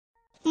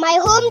My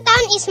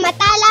hometown is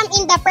Matalam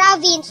in the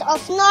province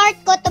of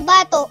North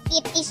Cotabato.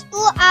 It is 2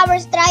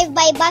 hours drive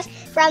by bus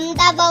from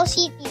Davao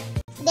City.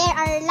 There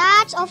are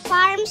lots of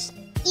farms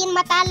in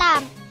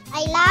Matalam.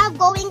 I love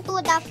going to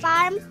the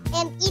farm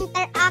and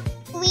interact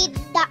with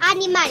the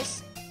animals.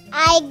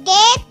 I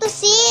get to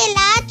see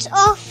lots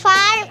of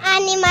farm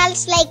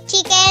animals like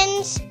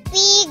chickens,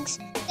 pigs,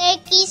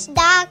 turkeys,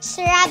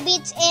 ducks,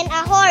 rabbits, and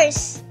a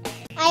horse.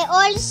 I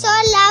also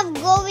love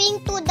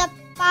going to the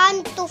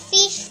pond to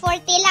fish for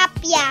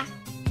tilapia.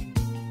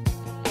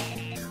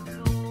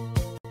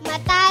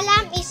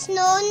 Matalam is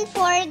known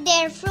for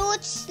their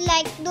fruits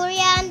like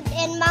durian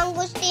and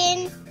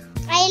mangosteen.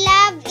 I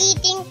love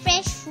eating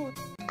fresh fruit.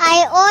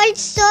 I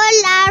also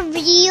love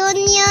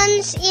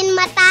reunions in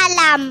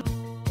Matalam.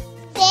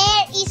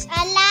 There is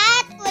a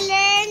lot to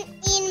learn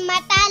in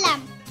Matalam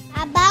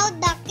about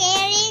the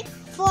caring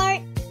for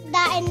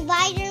the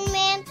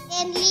environment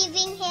and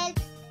living healthy.